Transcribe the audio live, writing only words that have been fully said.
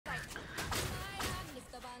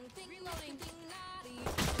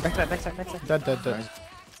Backside. Dead.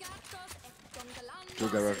 Two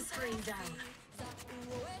garage.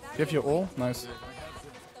 Give your all. Nice.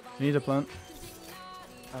 You need a plant.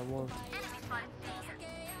 I won't.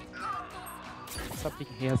 Stop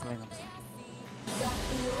picking. He has lane.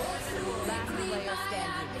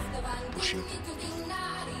 Pushing.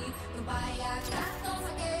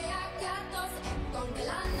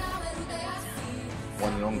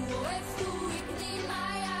 One long.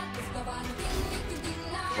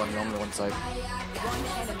 One long, one side.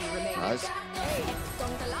 Nice.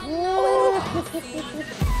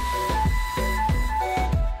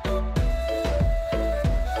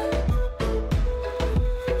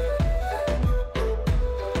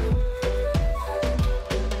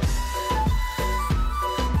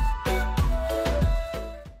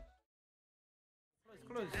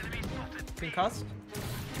 Can cast?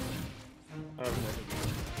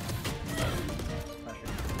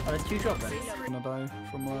 Oh, there's two shot then. Gonna die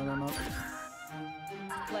from where I'm at.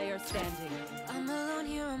 Player standing. I'm alone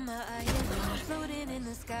here on my island, floating in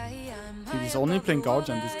the sky. He's only playing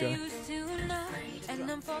Guardian, this guy. And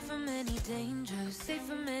I'm far from any danger, safe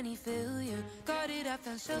from any failure. Guarded, I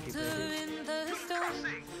found shelter in the storm.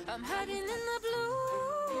 I'm hiding in the blue.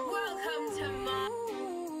 Welcome to my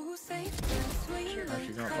safe between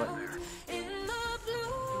the clouds. In the blue.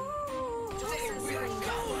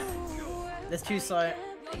 There's two side.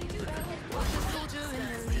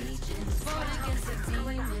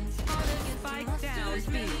 Spike down,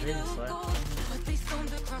 Really side.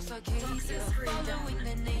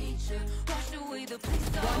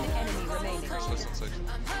 One enemy remaining.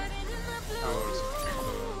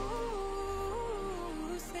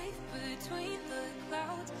 Safe between the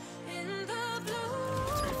clouds in the blue.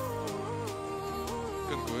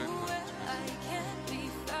 I can't be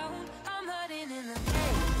found. I'm hiding in the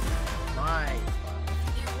Nice.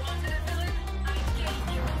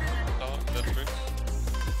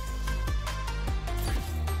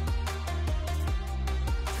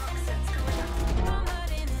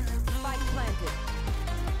 spike planted.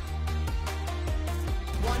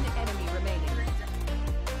 One enemy remaining.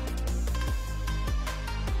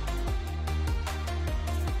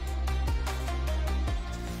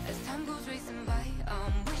 As time goes racing by,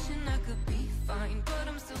 I'm wishing I could be fine, but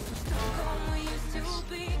I'm still so stuck on we used to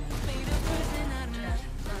be. Made a prison out of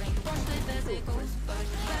my mind. Watch life as it goes by.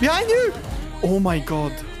 Behind you! Oh my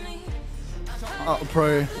god.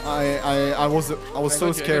 Bro, I was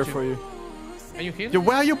so scared for you. Can you heal? Yo,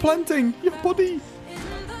 where are you planting? Your body!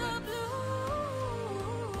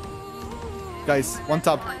 Guys, one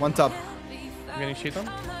tap. I'm getting shit on.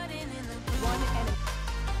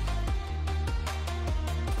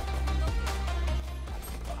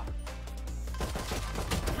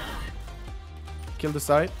 Kill the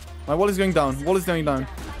side. My wall is going down.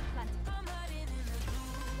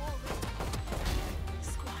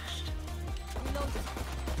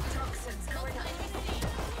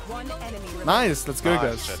 One enemy remaining. Nice, let's go,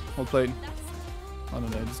 guys. shit. Well played. I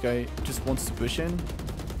don't know, this guy just wants to push in.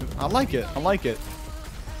 I like it.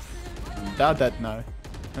 They're dead now.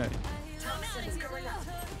 Hey.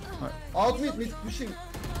 Out mid pushing.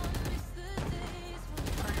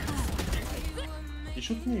 He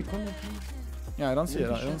shot me, come on. Yeah, I don't see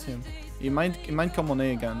him. He might come on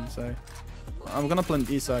A again, so I'm gonna plant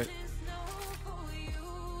E side.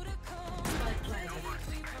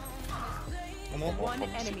 One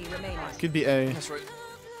enemy remaining. Could be A. That's right.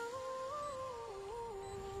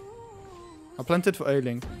 I planted for A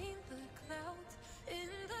link.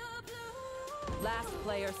 Last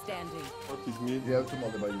player standing. What is mid? You have to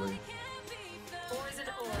multi by the way.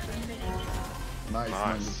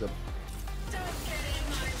 Nice. Good job.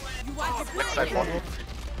 Backside one.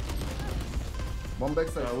 One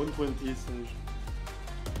backside. 120 Sens.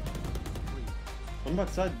 One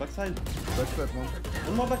backside. Backside one.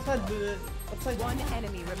 One more backside. Upside. One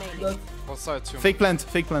enemy remaining. One side too. Fake plant.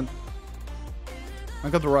 I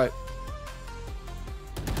got the right.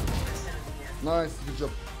 Nice, good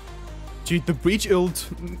job. Dude, the breach ult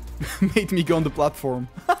made me go on the platform.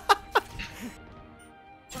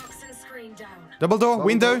 Double door,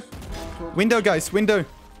 window. Window, guys, window.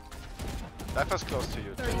 That was close to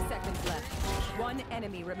you. 30 seconds left. One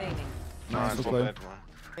enemy remaining. Nice, Well play. played,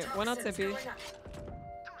 man. Why not CP?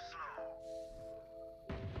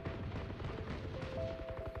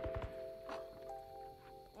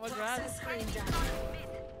 What's that?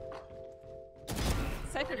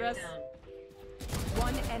 Safe address.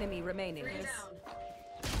 One enemy remaining.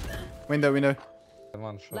 Window.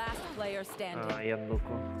 One shot. Last player standing. I am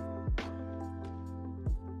loco.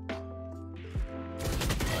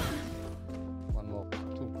 One more.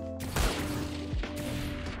 Two.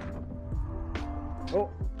 Oh,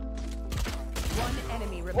 One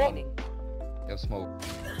enemy remaining. You have smoke.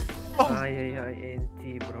 Ay,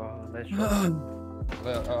 NT, bro. Nice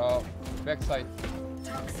shot. Backside.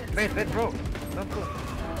 Wait, bro. Not good.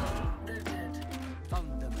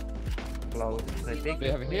 Low. I think. Do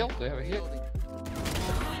you have a heal? Do you have a heal?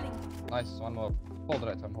 Nice, one more. Hold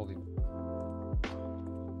right, I'm holding.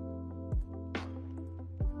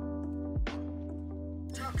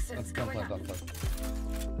 Let's come plant that first.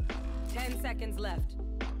 10 seconds left.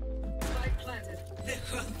 The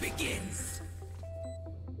hunt begins.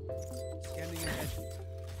 Scanning ahead.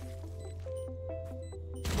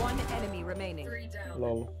 One enemy remaining.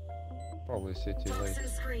 Lol. Probably city late.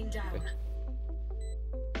 Wait.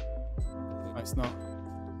 Nice, no.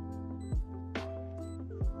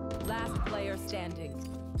 Last player standing.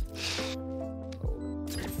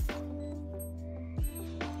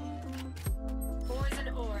 Poison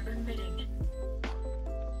orb emitting.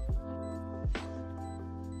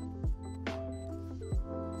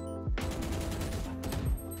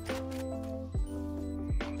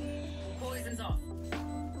 Poison's off.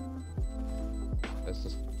 This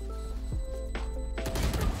is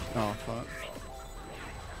Oh, fuck.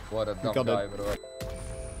 what a dumb got guy, it. bro.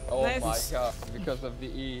 Oh Nice. my god, because of the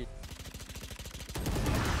E.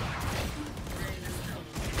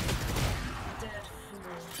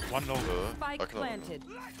 One low. Spike planted.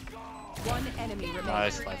 One enemy remaining.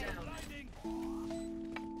 Nice.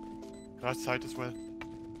 Right side as well.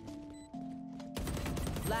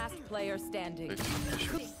 Last player standing.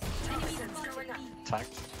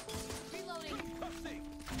 Tagged.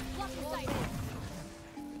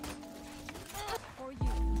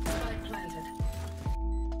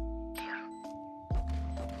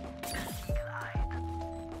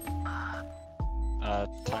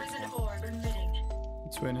 Tagged one.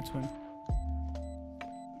 It's win, it's win.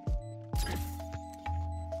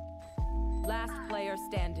 Last player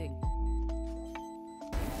standing.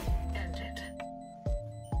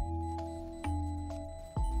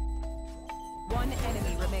 One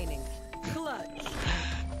enemy remaining. Clutch.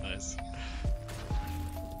 Nice.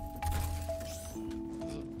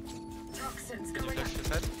 Toxins going up.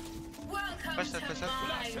 Welcome to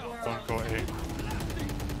my world. Don't go A.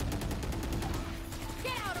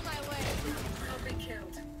 Get out of my way. I'll be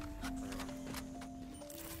killed.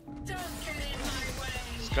 Don't get in my way.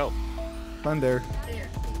 Let's go. Land there. There.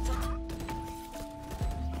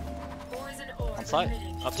 Poison orb On side.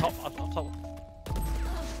 emitting. Up top. Up top.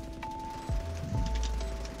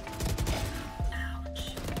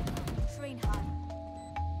 Ouch.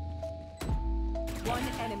 One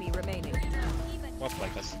enemy remaining. What's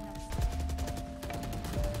like this?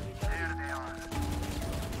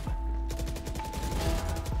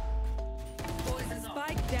 Poison's off.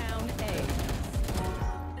 Spike down A.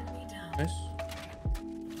 Enemy down. Nice.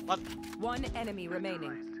 What? One enemy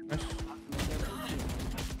remaining. Nice.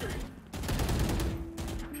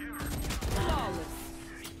 Flawless.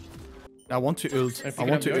 I want to ult. I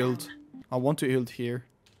want to ult. I want to ult here.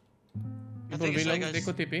 People think it's below, A, guys. they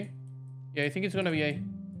could TP. Yeah, I think it's gonna be A.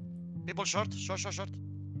 People short.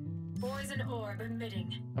 Poison orb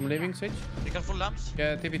emitting. I'm leaving Sage. They can full lamps.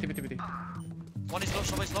 Yeah, TP. One is low,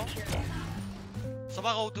 Soba is low.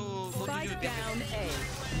 Soba go to you. Spike down A.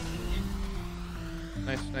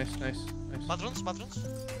 Nice. Patrons.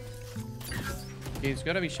 It's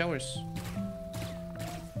gotta be showers.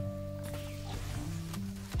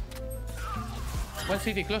 One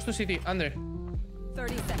city, close to city, under.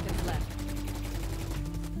 30 seconds left.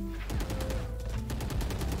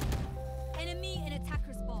 Enemy and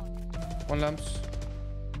attacker spawn. One lamps.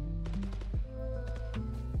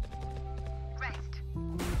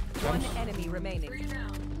 One enemy remaining. Three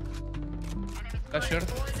down. That's short.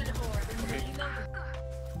 Poison orb emitting.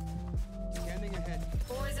 Scanning ahead.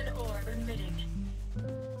 Poison orb emitting.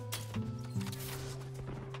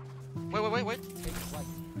 Wait.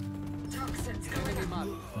 Toxins going up.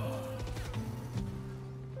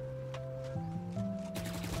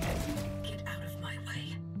 Get out of my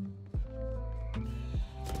way.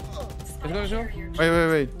 Let's go.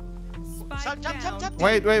 Wait. Spike down. Jump.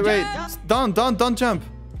 Wait. Don't jump.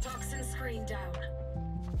 Toxin screen down.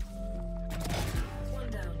 One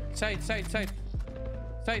down. Side.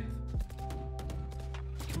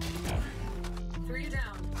 3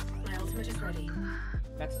 down. My ultimate is ready.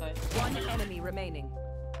 Backside. One enemy remaining.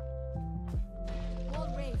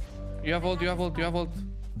 Wall raised. You have ult.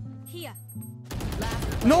 Here.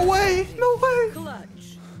 Last No player way. standing.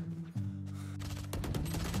 Clutch.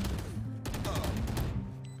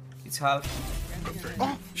 It's half.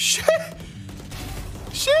 Oh, shit.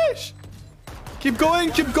 Sheesh. Keep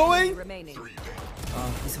going. Remaining.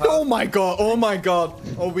 Oh my god.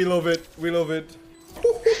 Oh, we love it.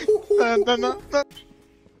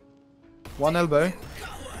 One elbow.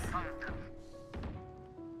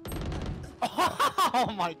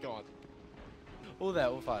 Oh my god. All there,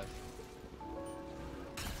 all 5.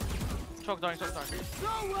 Choke down, choke down.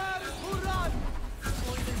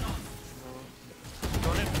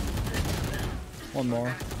 One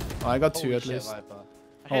more. Oh, I got 2 Holy at shit, least. Viper.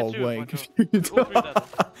 I hit Oh, two, wait. one Confused. two. All three dead.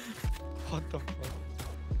 What the fuck?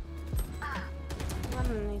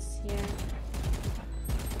 One is here.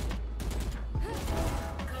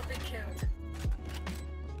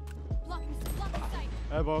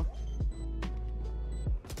 Elbow.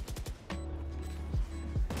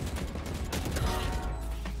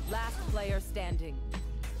 Last player standing.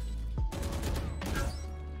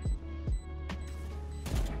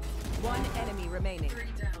 One enemy remaining.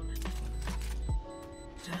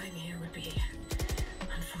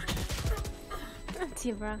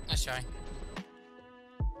 T-bra. Nice try.